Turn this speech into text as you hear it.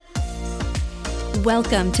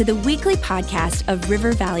Welcome to the weekly podcast of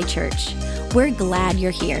River Valley Church. We're glad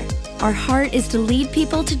you're here. Our heart is to lead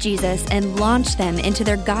people to Jesus and launch them into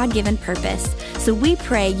their God-given purpose. So we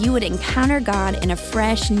pray you would encounter God in a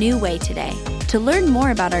fresh, new way today. To learn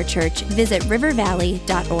more about our church, visit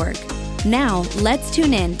rivervalley.org. Now, let's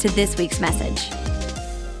tune in to this week's message.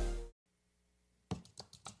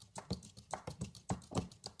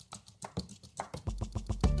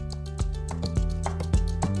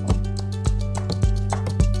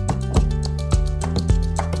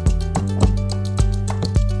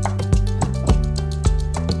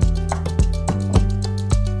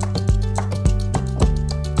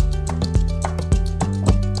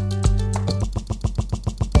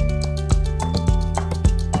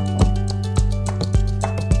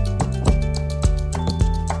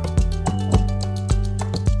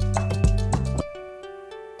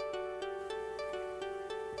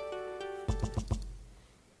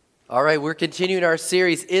 All right, we're continuing our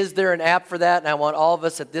series, Is There an App for That? And I want all of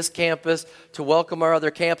us at this campus to welcome our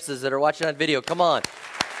other campuses that are watching on video. Come on.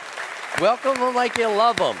 Welcome them like you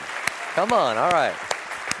love them. Come on, all right.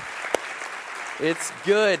 It's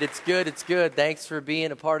good. Thanks for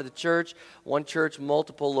being a part of the church. One church,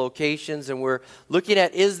 multiple locations. And we're looking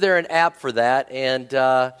at, is there an app for that? And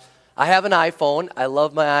I have an iPhone. I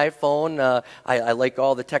love my iPhone. I like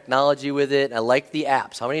all the technology with it. I like the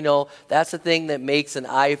apps. How many know that's the thing that makes an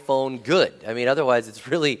iPhone good? I mean, otherwise it's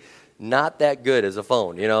really not that good as a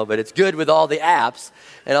phone, but it's good with all the apps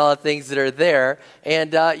and all the things that are there.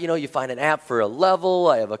 And, you find an app for a level.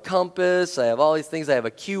 I have a compass. I have all these things. I have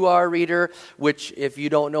a QR reader, which if you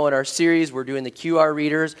don't know, in our series, we're doing the QR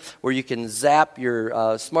readers where you can zap your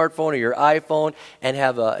smartphone or your iPhone and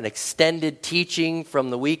have an extended teaching from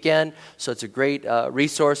the weekend. So it's a great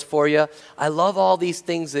resource for you. I love all these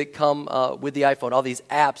things that come with the iPhone, all these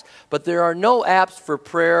apps, but there are no apps for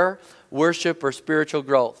prayer, worship, or spiritual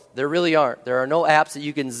growth. There really aren't. There are no apps that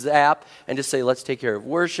you can zap and just say, let's take care of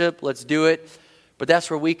worship, let's do it. But that's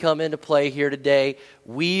where we come into play here today.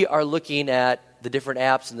 We are looking at the different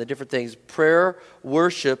apps and the different things, prayer,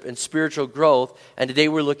 worship, and spiritual growth. And today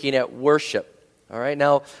we're looking at worship. All right,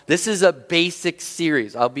 now this is a basic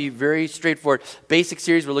series. I'll be very straightforward. Basic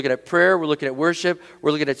series, we're looking at prayer, we're looking at worship,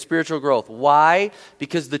 we're looking at spiritual growth. Why?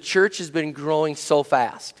 Because the church has been growing so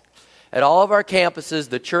fast. At all of our campuses,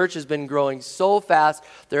 the church has been growing so fast.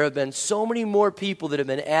 There have been so many more people that have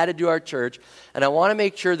been added to our church. And I want to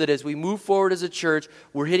make sure that as we move forward as a church,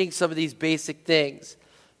 we're hitting some of these basic things.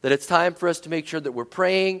 That it's time for us to make sure that we're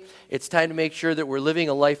praying. It's time to make sure that we're living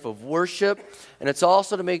a life of worship. And it's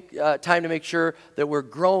also time to make sure that we're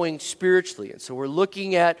growing spiritually. And so we're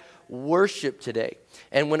looking at worship today.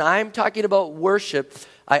 And when I'm talking about worship,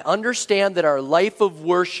 I understand that our life of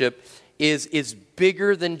worship is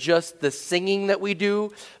bigger than just the singing that we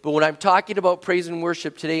do. But when I'm talking about praise and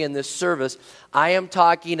worship today in this service, I am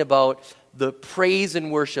talking about the praise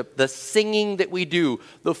and worship, the singing that we do,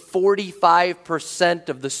 the 45%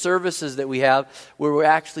 of the services that we have where we're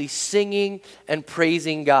actually singing and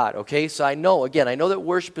praising God, okay? So I know that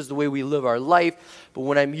worship is the way we live our life, but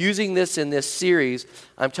when I'm using this in this series,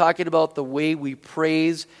 I'm talking about the way we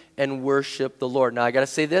praise and worship the Lord. Now, I got to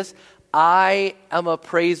say this. I am a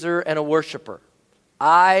praiser and a worshiper.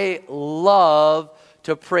 I love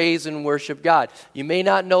to praise and worship God. You may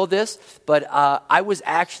not know this, but I was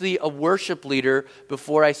actually a worship leader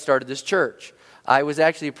before I started this church. I was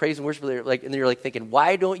actually a praise and worship leader, and you're thinking,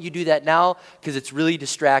 why don't you do that now? Because it's really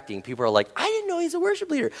distracting. People are like, I didn't know he's a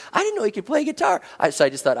worship leader. I didn't know he could play guitar. So I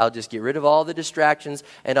just thought, I'll just get rid of all the distractions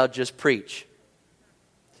and I'll just preach.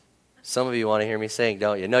 Some of you want to hear me sing,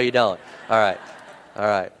 don't you? No, you don't. All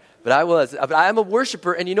right. But I'm a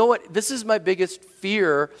worshiper, and you know what? This is my biggest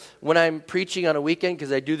fear when I'm preaching on a weekend,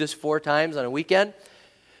 because I do this 4 times on a weekend.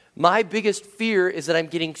 My biggest fear is that I'm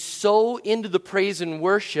getting so into the praise and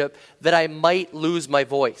worship that I might lose my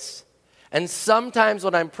voice. And sometimes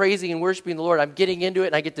when I'm praising and worshiping the Lord, I'm getting into it,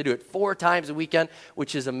 and I get to do it 4 times a weekend,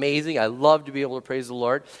 which is amazing. I love to be able to praise the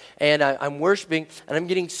Lord. And I'm worshiping, and I'm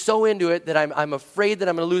getting so into it that I'm afraid that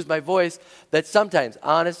I'm going to lose my voice, that sometimes,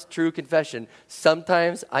 honest, true confession,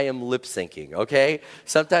 sometimes I am lip syncing, okay?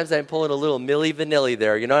 Sometimes I'm pulling a little Milli Vanilli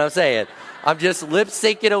there, you know what I'm saying? I'm just lip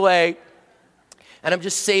syncing away. And I'm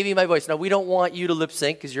just saving my voice. Now, we don't want you to lip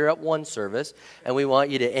sync because you're at one service, and we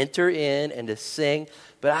want you to enter in and to sing.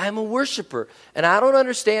 But I'm a worshiper, and I don't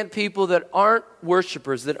understand people that aren't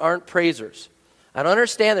worshipers, that aren't praisers. I don't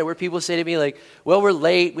understand that where people say to me like, well, we're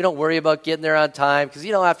late, we don't worry about getting there on time, because,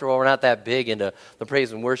 after all, we're not that big into the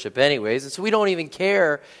praise and worship anyways, and so we don't even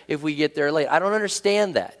care if we get there late. I don't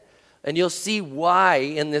understand that. And you'll see why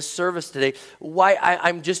in this service today, why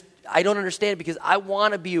I'm just I don't understand because I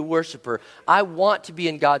want to be a worshiper. I want to be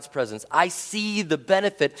in God's presence. I see the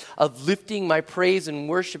benefit of lifting my praise and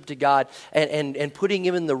worship to God and putting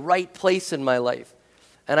him in the right place in my life.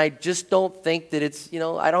 And I just don't think that it's,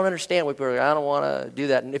 I don't understand what people are like, I don't want to do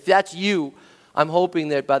that. And if that's you, I'm hoping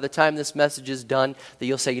that by the time this message is done, that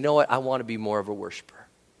you'll say, you know what, I want to be more of a worshiper.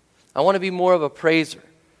 I want to be more of a praiser.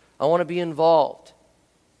 I want to be involved.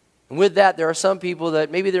 And with that, there are some people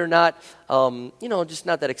that maybe they're not, just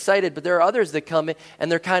not that excited, but there are others that come in and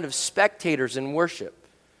they're kind of spectators in worship.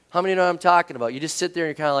 How many know what I'm talking about? You just sit there and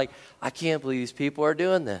you're kind of like, I can't believe these people are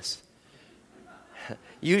doing this.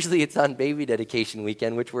 Usually it's on baby dedication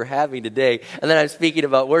weekend, which we're having today, and then I'm speaking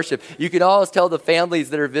about worship. You can always tell the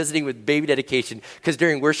families that are visiting with baby dedication because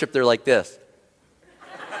during worship they're like this.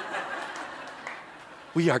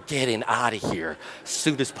 We are getting out of here as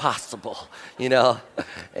soon as possible,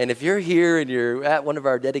 And if you're here and you're at one of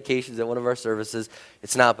our dedications, at one of our services,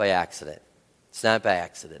 it's not by accident. It's not by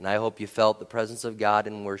accident. And I hope you felt the presence of God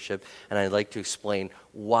in worship, and I'd like to explain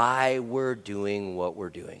why we're doing what we're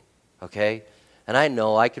doing, okay? And I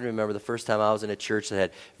know, I can remember the first time I was in a church that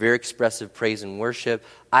had very expressive praise and worship.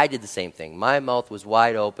 I did the same thing. My mouth was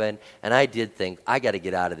wide open, and I did think, I got to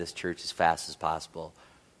get out of this church as fast as possible.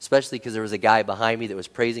 Especially because there was a guy behind me that was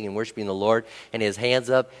praising and worshiping the Lord, and his hands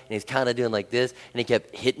up, and he's kind of doing like this, and he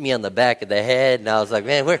kept hitting me on the back of the head, and I was like,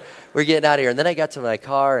 man, we're getting out of here. And then I got to my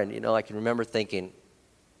car, and, I can remember thinking,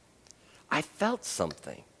 I felt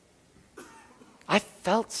something. I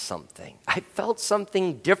felt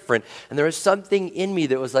something different, and there was something in me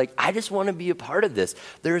that was like, I just want to be a part of this.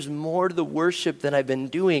 There's more to the worship than I've been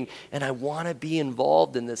doing, and I want to be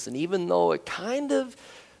involved in this. And even though it kind of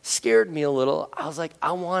scared me a little, I was like,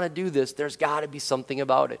 I want to do this. There's got to be something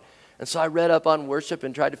about it. And so I read up on worship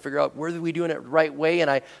and tried to figure out, were we doing it the right way? And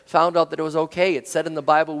I found out that it was okay. It said in the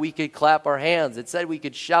Bible we could clap our hands. It said we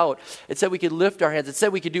could shout. It said we could lift our hands. It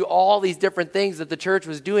said we could do all these different things that the church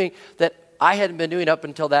was doing that I hadn't been doing up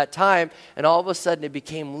until that time. And all of a sudden it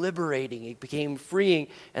became liberating. It became freeing.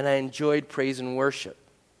 And I enjoyed praise and worship.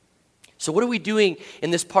 So what are we doing in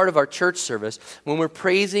this part of our church service when we're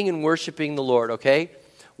praising and worshiping the Lord, okay?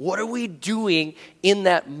 What are we doing in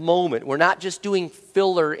that moment? We're not just doing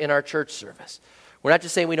filler in our church service. We're not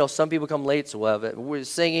just saying, we know some people come late, so we'll have it. We're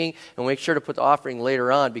singing, and we'll make sure to put the offering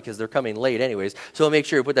later on because they're coming late anyways. So we'll make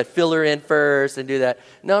sure to put that filler in first and do that.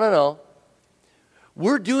 No.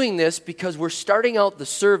 We're doing this because we're starting out the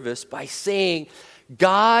service by saying,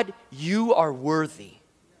 God, you are worthy.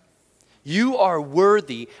 You are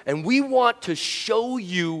worthy, and we want to show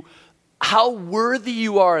you how worthy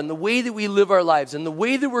you are and the way that we live our lives and the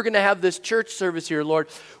way that we're going to have this church service here, Lord.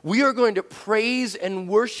 We are going to praise and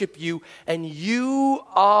worship you, and you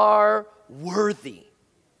are worthy.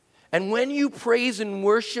 And when you praise and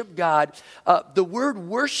worship God, the word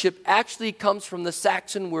worship actually comes from the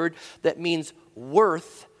Saxon word that means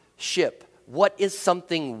worth-ship. What is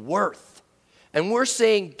something worth? And we're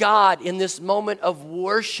saying, God, in this moment of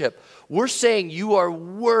worship, we're saying you are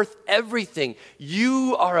worth everything.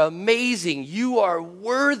 You are amazing. You are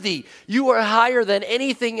worthy. You are higher than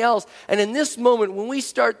anything else. And in this moment, when we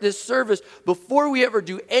start this service, before we ever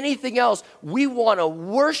do anything else, we want to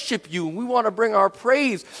worship you. We want to bring our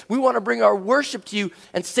praise. We want to bring our worship to you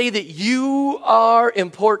and say that you are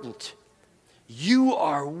important. You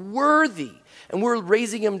are worthy. And we're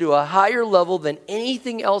raising him to a higher level than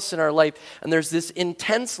anything else in our life. And there's this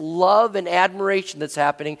intense love and admiration that's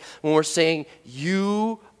happening when we're saying,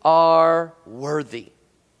 you are worthy.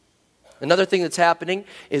 Another thing that's happening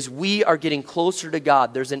is we are getting closer to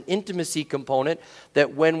God. There's an intimacy component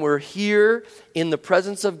that when we're here in the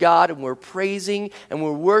presence of God and we're praising and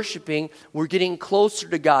we're worshiping, we're getting closer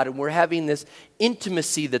to God and we're having this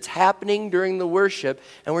intimacy that's happening during the worship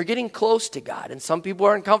and we're getting close to God. And some people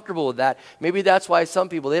are uncomfortable with that. Maybe that's why some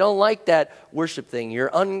people, they don't like that worship thing.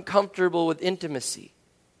 You're uncomfortable with intimacy.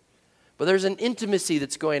 But there's an intimacy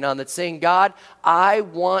that's going on that's saying, God, I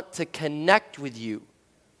want to connect with you.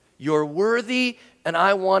 You're worthy, and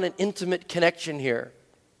I want an intimate connection here.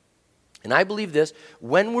 And I believe this,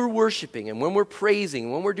 when we're worshiping and when we're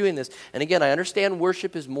praising, when we're doing this, and again, I understand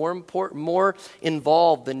worship is more important, more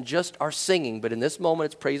involved than just our singing, but in this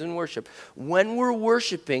moment, it's praise and worship. When we're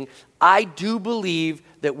worshiping, I do believe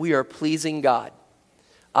that we are pleasing God.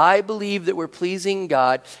 I believe that we're pleasing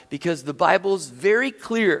God because the Bible is very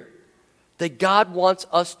clear that God wants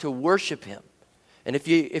us to worship him. And if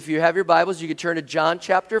you have your Bibles, you can turn to John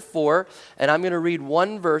chapter 4, and I'm going to read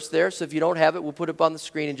one verse there. So if you don't have it, we'll put it up on the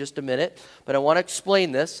screen in just a minute. But I want to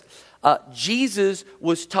explain this. Jesus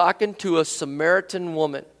was talking to a Samaritan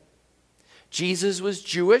woman. Jesus was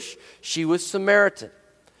Jewish. She was Samaritan.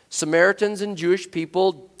 Samaritans and Jewish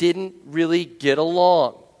people didn't really get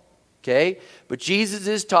along. Okay? But Jesus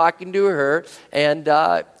is talking to her, and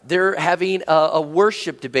they're having a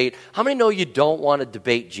worship debate. How many know you don't want to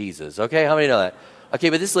debate Jesus? Okay? How many know that? Okay,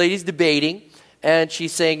 but this lady's debating, and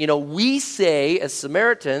she's saying, we say as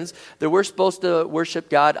Samaritans that we're supposed to worship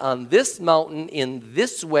God on this mountain in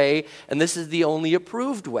this way, and this is the only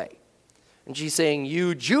approved way. And she's saying,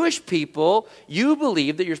 you Jewish people, you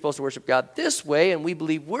believe that you're supposed to worship God this way, and we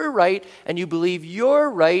believe we're right, and you believe you're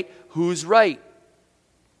right. Who's right?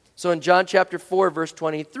 So in John chapter 4, verse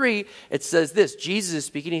 23, it says this. Jesus is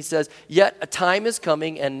speaking. He says, yet a time is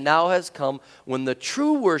coming and now has come when the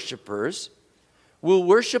true worshipers will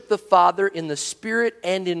worship the Father in the Spirit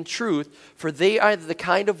and in truth, for they are the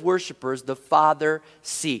kind of worshipers the Father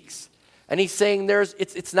seeks. And he's saying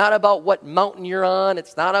it's not about what mountain you're on.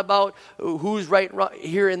 It's not about who's right and wrong.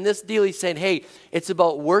 Here in this deal, he's saying, hey, it's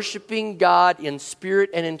about worshiping God in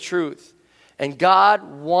spirit and in truth. And God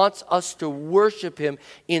wants us to worship him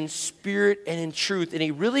in spirit and in truth. And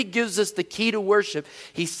he really gives us the key to worship.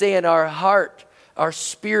 He's saying our heart, our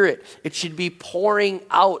spirit, it should be pouring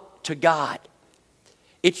out to God.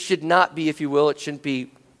 It should not be, if you will, it shouldn't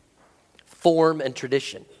be form and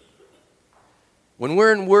tradition. When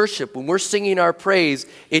we're in worship, when we're singing our praise,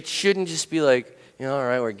 it shouldn't just be like, all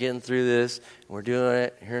right, we're getting through this, and we're doing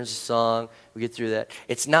it, here's a song, we get through that.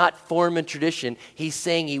 It's not form and tradition. He's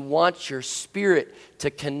saying he wants your spirit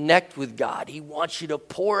to connect with God. He wants you to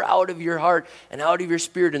pour out of your heart and out of your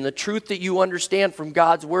spirit. And the truth that you understand from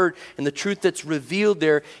God's word and the truth that's revealed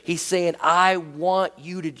there, he's saying, I want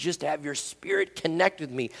you to just have your spirit connect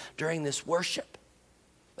with me during this worship.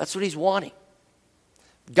 That's what he's wanting.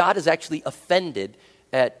 God is actually offended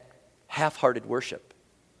at half-hearted worship.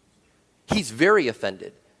 He's very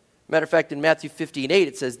offended. Matter of fact, in Matthew 15:8,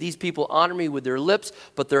 it says, these people honor me with their lips,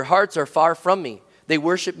 but their hearts are far from me. They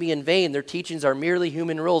worship me in vain. Their teachings are merely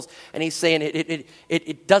human rules. And he's saying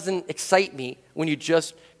it doesn't excite me when you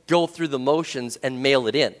just go through the motions and mail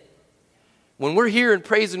it in. When we're here in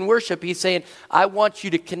praise and worship, he's saying, I want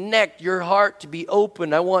you to connect your heart to be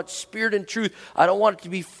open. I want spirit and truth. I don't want it to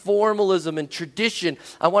be formalism and tradition.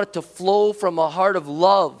 I want it to flow from a heart of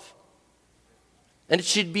love. And it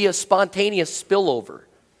should be a spontaneous spillover.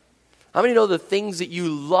 How many know the things that you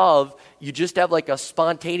love, you just have like a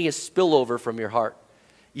spontaneous spillover from your heart?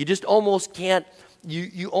 You just almost can't,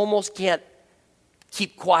 you almost can't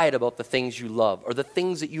keep quiet about the things you love or the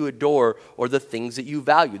things that you adore or the things that you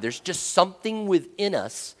value. There's just something within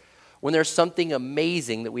us when there's something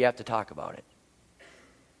amazing that we have to talk about it.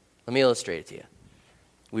 Let me illustrate it to you.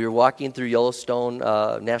 We were walking through Yellowstone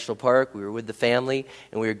National Park. We were with the family,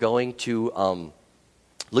 and we were going to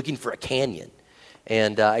looking for a canyon.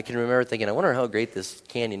 And I can remember thinking, I wonder how great this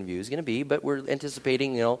canyon view is going to be, but we're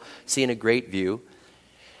anticipating, seeing a great view.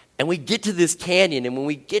 And we get to this canyon, and when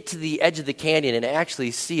we get to the edge of the canyon and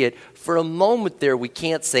actually see it, for a moment there we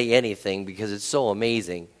can't say anything because it's so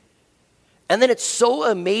amazing. And then it's so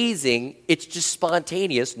amazing, it's just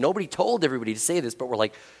spontaneous. Nobody told everybody to say this, but we're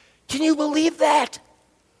like, can you believe that?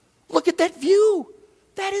 Look at that view.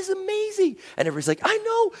 That is amazing. And everybody's like, I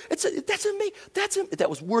know. That's amazing. That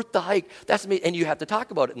was worth the hike. That's amazing. And you have to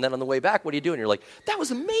talk about it. And then on the way back, what are you doing? You're like, that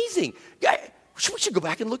was amazing. We should go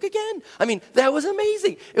back and look again. I mean, that was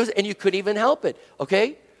amazing. And you couldn't even help it,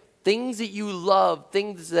 okay? Things that you love,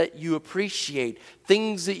 things that you appreciate,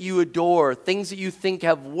 things that you adore, things that you think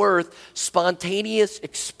have worth, spontaneous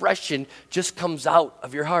expression just comes out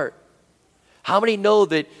of your heart. How many know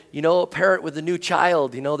that, a parent with a new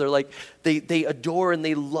child, they're like, they adore and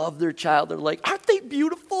they love their child. They're like, aren't they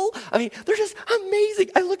beautiful? I mean, they're just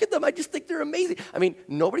amazing. I look at them, I just think they're amazing. I mean,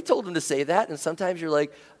 nobody told them to say that. And sometimes you're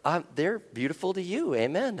like, they're beautiful to you.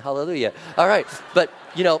 Amen. Hallelujah. All right. But,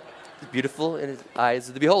 beautiful in the eyes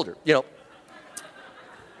of the beholder,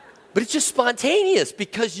 But it's just spontaneous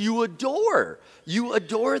because you adore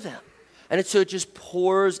them. And so it just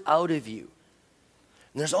pours out of you.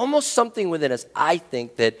 And there's almost something within us, I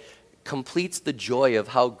think, that completes the joy of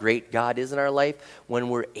how great God is in our life when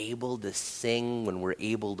we're able to sing, when we're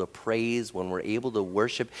able to praise, when we're able to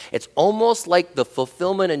worship. It's almost like the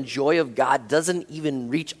fulfillment and joy of God doesn't even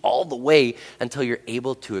reach all the way until you're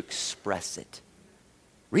able to express it.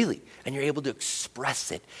 Really. And you're able to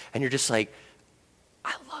express it. And you're just like,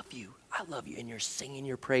 I love you. And you're singing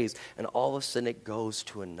your praise. And all of a sudden it goes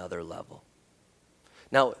to another level.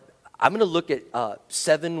 Now, I'm going to look at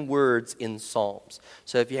 7 words in Psalms.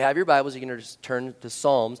 So if you have your Bibles, you can just turn to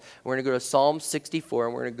Psalms. We're going to go to Psalm 64,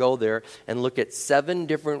 and we're going to go there and look at 7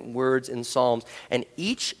 different words in Psalms. And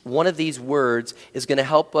each one of these words is going to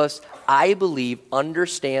help us, I believe,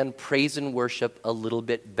 understand praise and worship a little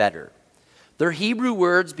bit better. They're Hebrew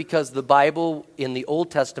words because the Bible in the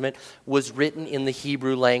Old Testament was written in the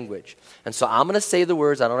Hebrew language. And so I'm going to say the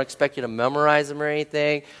words. I don't expect you to memorize them or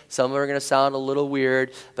anything. Some are going to sound a little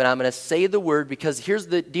weird, but I'm going to say the word because here's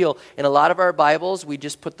the deal. In a lot of our Bibles, we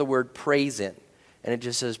just put the word praise in. And it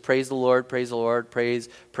just says, praise the Lord, praise,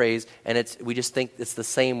 praise. And we just think it's the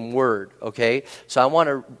same word, okay? So I want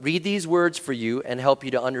to read these words for you and help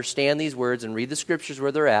you to understand these words and read the scriptures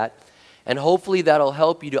where they're at. And hopefully that'll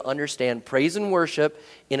help you to understand praise and worship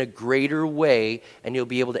in a greater way, and you'll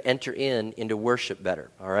be able to enter into worship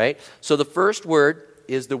better, all right? So the first word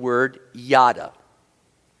is the word yada,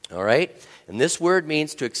 all right? And this word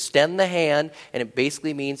means to extend the hand, and it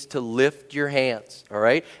basically means to lift your hands, all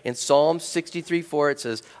right? In Psalm 63:4, it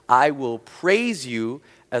says, I will praise you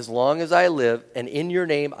as long as I live, and in your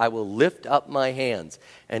name I will lift up my hands.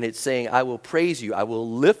 And it's saying, I will praise you. I will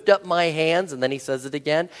lift up my hands, and then he says it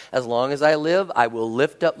again, as long as I live, I will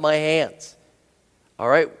lift up my hands. All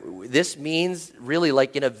right? This means really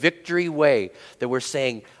like in a victory way that we're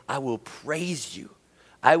saying, I will praise you.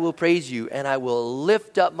 I will praise you, and I will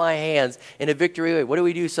lift up my hands in a victory way. What do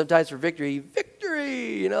we do sometimes for victory?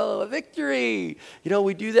 Victory, a victory.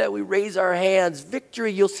 We do that. We raise our hands.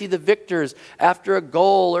 Victory, you'll see the victors after a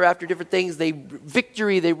goal or after different things. They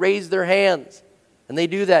raise their hands. And they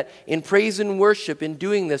do that in praise and worship. In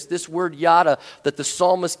doing this word yada that the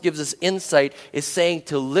psalmist gives us insight is saying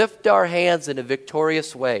to lift our hands in a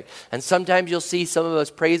victorious way. And sometimes you'll see some of us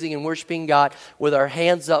praising and worshiping God with our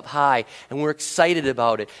hands up high, and we're excited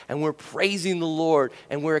about it, and we're praising the Lord,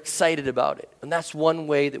 and we're excited about it. And that's one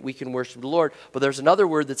way that we can worship the Lord. But there's another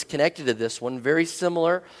word that's connected to this one, very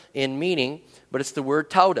similar in meaning, but it's the word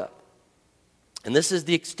tauda. And this is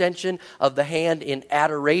the extension of the hand in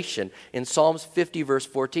adoration. In Psalms 50, verse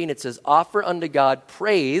 14, it says, offer unto God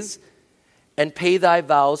praise and pay thy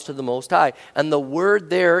vows to the Most High. And the word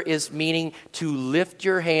there is meaning to lift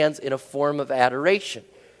your hands in a form of adoration.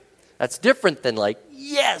 That's different than like,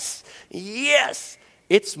 yes, yes.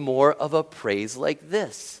 It's more of a praise like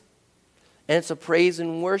this. And it's a praise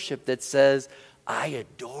and worship that says, I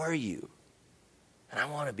adore you, and I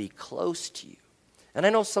want to be close to you. And I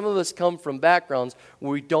know some of us come from backgrounds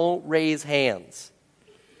where we don't raise hands.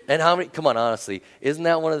 And come on, honestly, isn't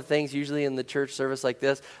that one of the things usually in the church service like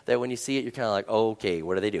this, that when you see it, you're kind of like, oh, okay,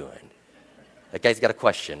 what are they doing? That guy's got a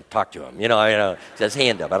question, talk to him. He's got his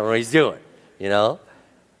hand up, I don't know what he's doing,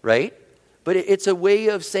 right? But it's a way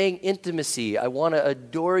of saying intimacy. I want to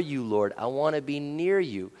adore you, Lord. I want to be near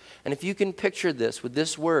you. And if you can picture this with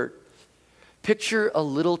this word, picture a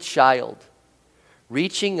little child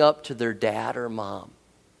reaching up to their dad or mom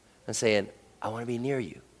and saying, I want to be near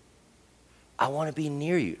you. I want to be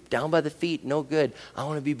near you. Down by the feet, no good. I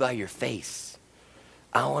want to be by your face.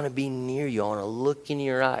 I want to be near you. I want to look in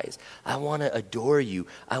your eyes. I want to adore you.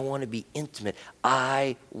 I want to be intimate.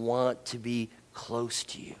 I want to be close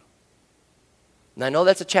to you. And I know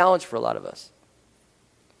that's a challenge for a lot of us.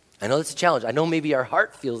 I know that's a challenge. I know maybe our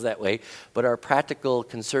heart feels that way, but our practical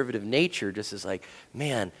conservative nature just is like,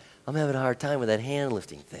 man, I'm having a hard time with that hand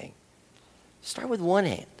lifting thing. Start with one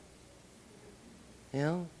hand.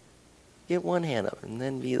 Get one hand up and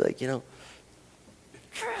then be like,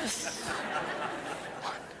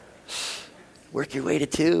 work your way to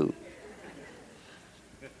two.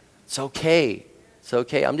 It's okay. It's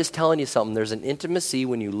okay. I'm just telling you something. There's an intimacy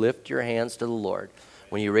when you lift your hands to the Lord.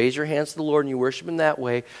 When you raise your hands to the Lord and you worship Him that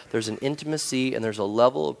way, there's an intimacy and there's a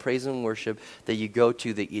level of praise and worship that you go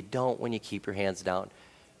to that you don't when you keep your hands down.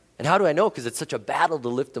 And how do I know? Because it's such a battle to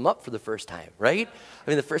lift them up for the first time, right? I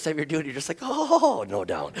mean, the first time you're doing it, you're just like, oh, no,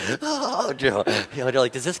 down. Oh, you're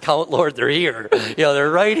like, does this count, Lord? They're here.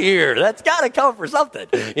 They're right here. That's got to count for something.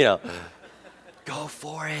 Go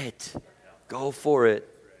for it. Go for it.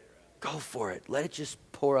 Go for it. Let it just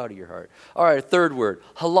pour out of your heart. All right, third word,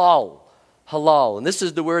 halal. Halal. And this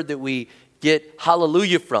is the word that we get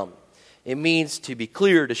hallelujah from. It means to be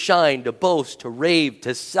clear, to shine, to boast, to rave,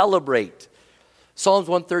 to celebrate. Psalms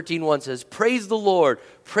 113:1 says, praise the Lord,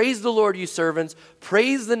 you servants,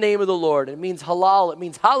 praise the name of the Lord. It means halal, it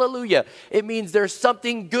means hallelujah. It means there's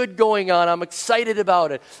something good going on. I'm excited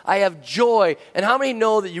about it. I have joy. And how many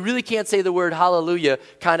know that you really can't say the word hallelujah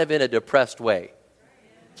kind of in a depressed way?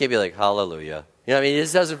 You can't be like, hallelujah. It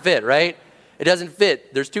just doesn't fit, right? It doesn't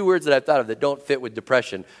fit. There's two words that I've thought of that don't fit with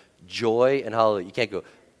depression. Joy and hallelujah. You can't go,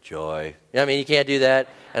 joy. You can't do that.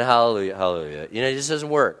 And hallelujah, hallelujah. It just doesn't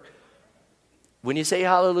work. When you say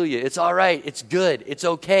hallelujah, it's all right, it's good, it's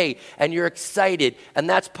okay, and you're excited, and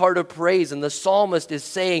that's part of praise. And the psalmist is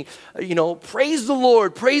saying, praise the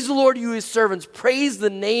Lord, you His servants, praise the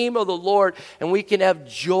name of the Lord, and we can have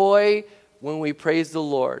joy when we praise the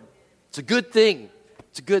Lord. It's a good thing.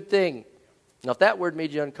 It's a good thing. Now, if that word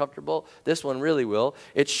made you uncomfortable, this one really will.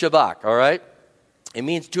 It's shabak, all right? It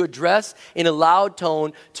means to address in a loud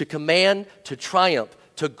tone, to command, to triumph,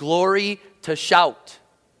 to glory, to shout.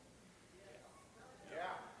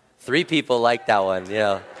 3 people like that one,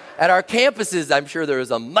 yeah. At our campuses, I'm sure there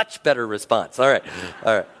was a much better response. All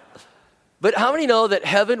right. But how many know that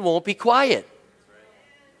heaven won't be quiet?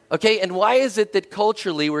 Okay, and why is it that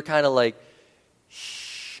culturally we're kind of like,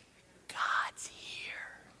 shh, God's here?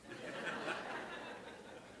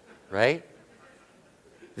 Right?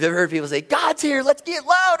 You've ever heard people say, God's here, let's get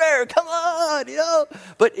louder, come on,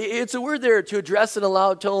 But it's a word there to address in a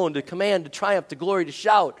loud tone, to command, to triumph, to glory, to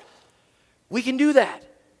shout. We can do that.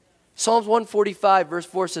 Psalms 145, verse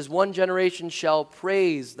 4 says, one generation shall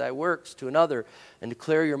praise thy works to another and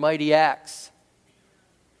declare your mighty acts.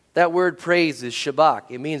 That word praise is shabak.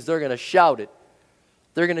 It means they're going to shout it.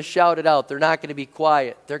 They're going to shout it out. They're not going to be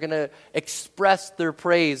quiet. They're going to express their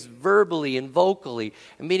praise verbally and vocally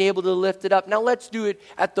and being able to lift it up. Now let's do it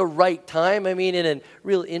at the right time. I mean, in a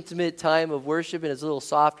real intimate time of worship, and it's a little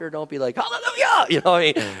softer. Don't be like,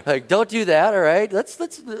 hallelujah! Like, don't do that, all right?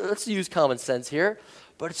 Let's use common sense here.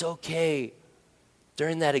 But it's okay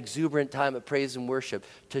during that exuberant time of praise and worship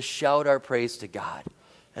to shout our praise to God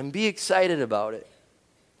and be excited about it.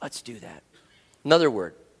 Let's do that. Another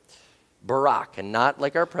word, barak, and not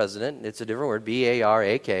like our president. It's a different word,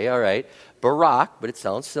 B-A-R-A-K, all right. Barak, but it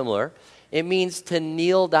sounds similar. It means to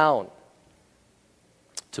kneel down.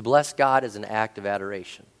 To bless God is an act of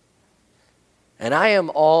adoration. And I am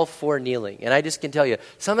all for kneeling. And I just can tell you,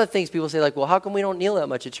 some of the things people say like, well, how come we don't kneel that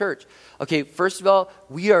much at church? Okay, first of all,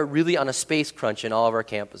 we are really on a space crunch in all of our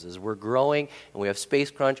campuses. We're growing, and we have space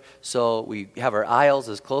crunch, so we have our aisles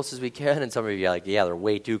as close as we can. And some of you are like, yeah, they're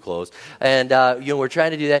way too close. And, we're trying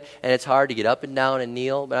to do that, and it's hard to get up and down and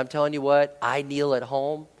kneel. But I'm telling you what, I kneel at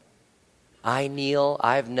home. I kneel.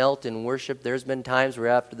 I've knelt in worship. There's been times where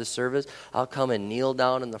after the service, I'll come and kneel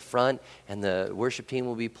down in the front, and the worship team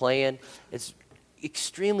will be playing. It's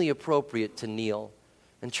extremely appropriate to kneel.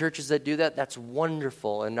 And churches that do that, that's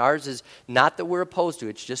wonderful. And ours is not that we're opposed to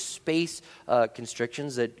it. It's just space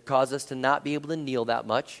constrictions that cause us to not be able to kneel that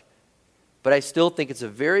much. But I still think it's a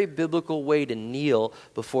very biblical way to kneel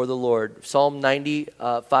before the Lord. Psalm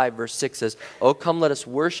 95, verse 6 says, "Oh, come, let us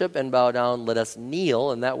worship and bow down. Let us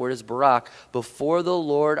kneel," and that word is barak, "before the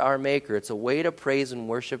Lord our Maker." It's a way to praise and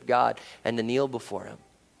worship God and to kneel before Him.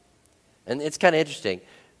 And it's kind of interesting.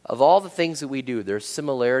 Of all the things that we do, there's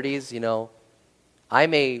similarities, I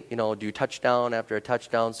may, do touchdown after a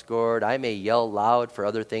touchdown scored. I may yell loud for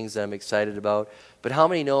other things that I'm excited about. But how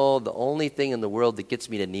many know the only thing in the world that gets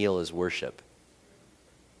me to kneel is worship?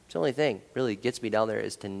 It's the only thing really gets me down there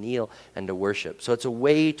is to kneel and to worship. So it's a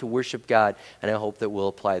way to worship God, and I hope that we'll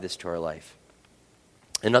apply this to our life.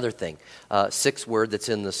 Another thing, 6th word that's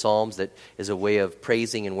in the Psalms that is a way of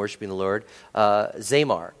praising and worshiping the Lord,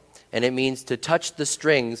 zamar. And it means to touch the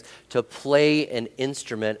strings, to play an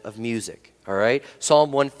instrument of music. All right?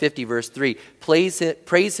 Psalm 150, verse 3.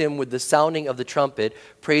 Praise him with the sounding of the trumpet.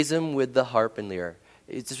 Praise him with the harp and lyre.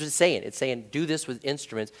 It's just saying. It's saying do this with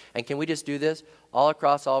instruments. And can we just do this all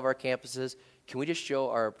across all of our campuses? Can we just show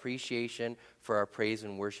our appreciation for our praise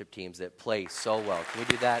and worship teams that play so well? Can we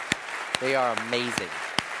do that? They are amazing.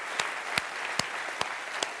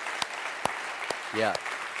 Yeah.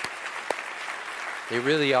 They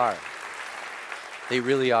really are. They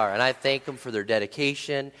really are. And I thank them for their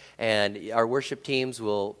dedication. And our worship teams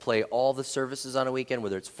will play all the services on a weekend,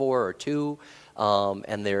 whether it's 4 or 2.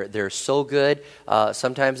 And they're so good.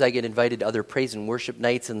 Sometimes I get invited to other praise and worship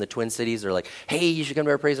nights in the Twin Cities. They're like, hey, you should come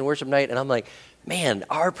to our praise and worship night. And I'm like, man,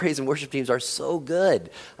 our praise and worship teams are so good.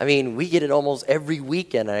 I mean, we get it almost every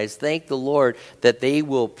weekend. And I just thank the Lord that they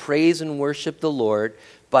will praise and worship the Lord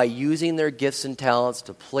by using their gifts and talents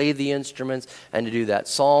to play the instruments and to do that.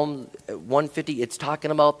 Psalm 150, it's talking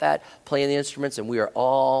about that, playing the instruments, and we are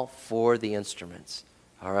all for the instruments,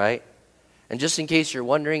 all right? And just in case you're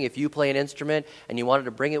wondering, if you play an instrument and you wanted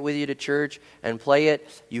to bring it with you to church and play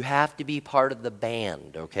it, you have to be part of the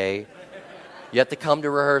band, okay? You have to come to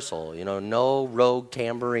rehearsal, no rogue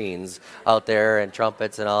tambourines out there and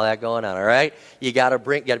trumpets and all that going on, all right? You got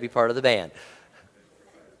to be part of the band.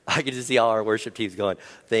 I can just see all our worship teams going,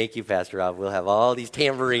 thank you, Pastor Rob. We'll have all these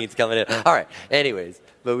tambourines coming in. All right. Anyways,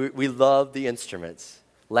 but we love the instruments.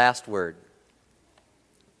 Last word.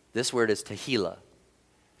 This word is tehillah,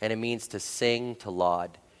 and it means to sing, to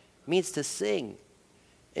laud. It means to sing.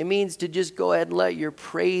 It means to just go ahead and let your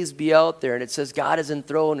praise be out there. And it says God is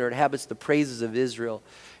enthroned or inhabits the praises of Israel.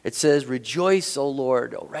 It says, rejoice, O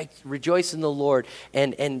Lord, rejoice in the Lord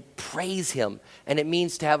and praise him. And it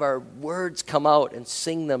means to have our words come out and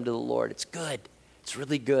sing them to the Lord. It's good. It's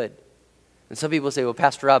really good. And some people say, well,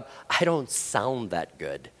 Pastor Rob, I don't sound that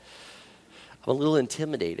good. I'm a little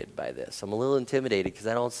intimidated by this. I'm a little intimidated because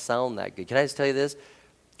I don't sound that good. Can I just tell you this?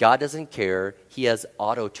 God doesn't care. He has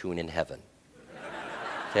auto-tune in heaven.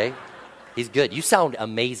 Okay? He's good. You sound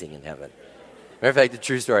amazing in heaven. Matter of fact, the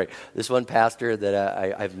true story. This one pastor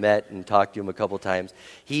that I've met and talked to him a couple times,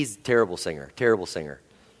 he's a terrible singer.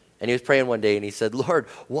 And he was praying one day and he said, Lord,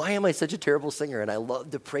 why am I such a terrible singer? And I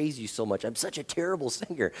love to praise you so much. I'm such a terrible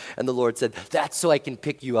singer. And the Lord said, that's so I can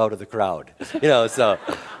pick you out of the crowd. So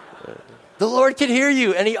the Lord can hear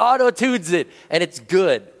you and he auto-tunes it. And it's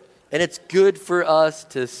good. And it's good for us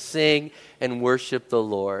to sing and worship the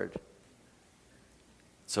Lord.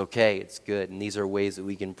 It's okay. It's good. And these are ways that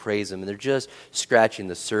we can praise him. And they're just scratching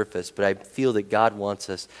the surface. But I feel that God wants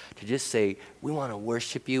us to just say, we want to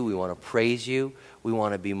worship you. We want to praise you. We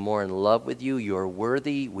want to be more in love with you. You are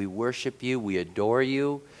worthy. We worship you. We adore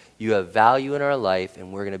you. You have value in our life.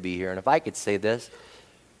 And we're going to be here. And if I could say this,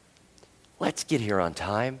 let's get here on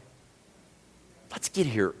time. Let's get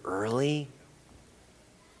here early.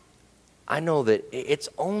 I know that it's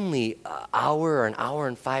only an hour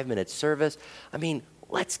and 5 minute service. I mean,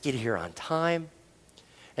 let's get here on time.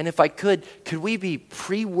 And if I could we be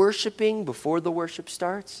pre-worshiping before the worship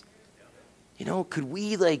starts? Could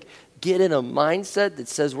we get in a mindset that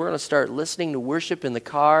says we're going to start listening to worship in the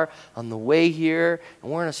car on the way here,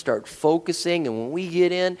 and we're going to start focusing, and when we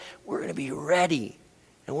get in, we're going to be ready.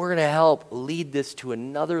 And we're going to help lead this to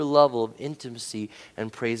another level of intimacy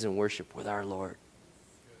and praise and worship with our Lord.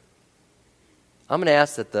 I'm going to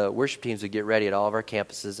ask that the worship teams would get ready at all of our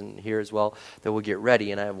campuses and here as well, that we'll get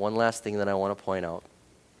ready. And I have one last thing that I want to point out.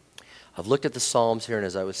 I've looked at the Psalms here, and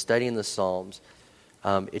as I was studying the Psalms,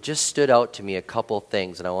 it just stood out to me a couple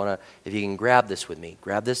things. And I want to, if you can grab this with me,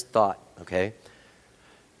 grab this thought, okay?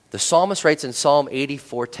 The psalmist writes in Psalm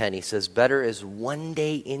 84:10, he says, better is one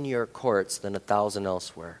day in your courts than 1,000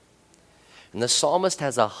 elsewhere. And the psalmist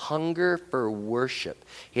has a hunger for worship.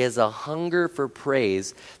 He has a hunger for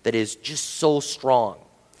praise that is just so strong.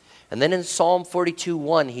 And then in Psalm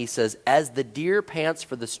 42:1, he says, as the deer pants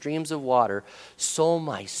for the streams of water, so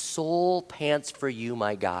my soul pants for you,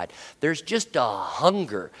 my God. There's just a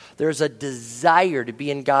hunger. There's a desire to be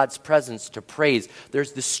in God's presence, to praise.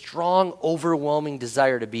 There's this strong, overwhelming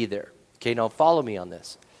desire to be there. Okay, now follow me on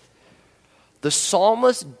this. The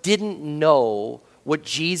psalmist didn't know what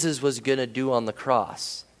Jesus was going to do on the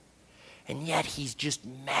cross. And yet he's just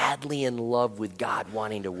madly in love with God,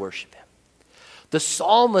 wanting to worship him. The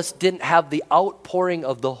psalmist didn't have the outpouring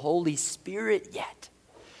of the Holy Spirit yet.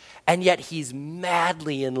 And yet he's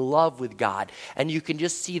madly in love with God. And you can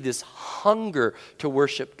just see this hunger to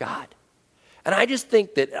worship God. And I just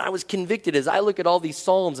think that I was convicted as I look at all these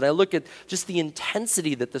psalms and I look at just the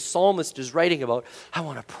intensity that the psalmist is writing about. I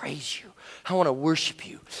want to praise you. I want to worship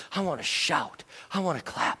you. I want to shout. I want to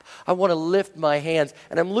clap. I want to lift my hands.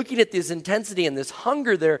 And I'm looking at this intensity and this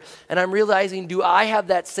hunger there, and I'm realizing, do I have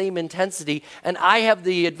that same intensity? And I have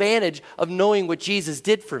the advantage of knowing what Jesus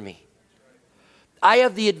did for me. I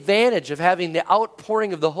have the advantage of having the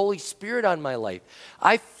outpouring of the Holy Spirit on my life.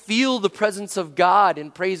 I feel the presence of God in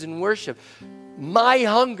praise and worship. My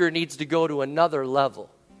hunger needs to go to another level.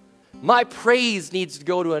 My praise needs to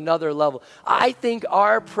go to another level. I think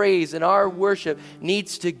our praise and our worship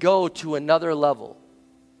needs to go to another level.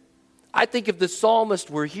 I think if the psalmist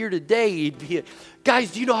were here today, he'd be,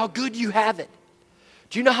 guys, do you know how good you have it?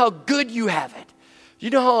 Do you know how good you have it? Do you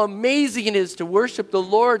know how amazing it is to worship the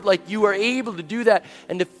Lord like you are able to do that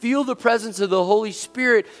and to feel the presence of the Holy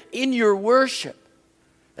Spirit in your worship?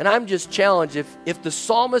 And I'm just challenged, if the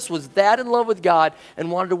psalmist was that in love with God and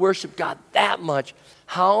wanted to worship God that much,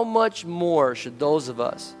 how much more should those of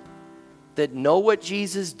us that know what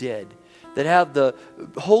Jesus did, that have the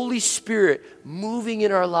Holy Spirit moving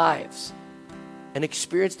in our lives and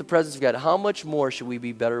experience the presence of God, how much more should we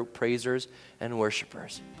be better praisers and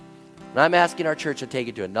worshipers? And I'm asking our church to take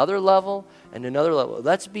it to another level and another level.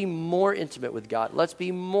 Let's be more intimate with God. Let's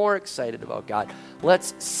be more excited about God.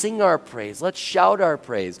 Let's sing our praise. Let's shout our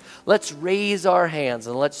praise. Let's raise our hands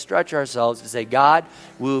and let's stretch ourselves to say, God,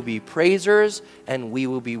 we will be praisers and we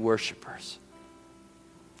will be worshipers.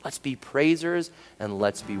 Let's be praisers and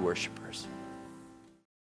let's be worshipers.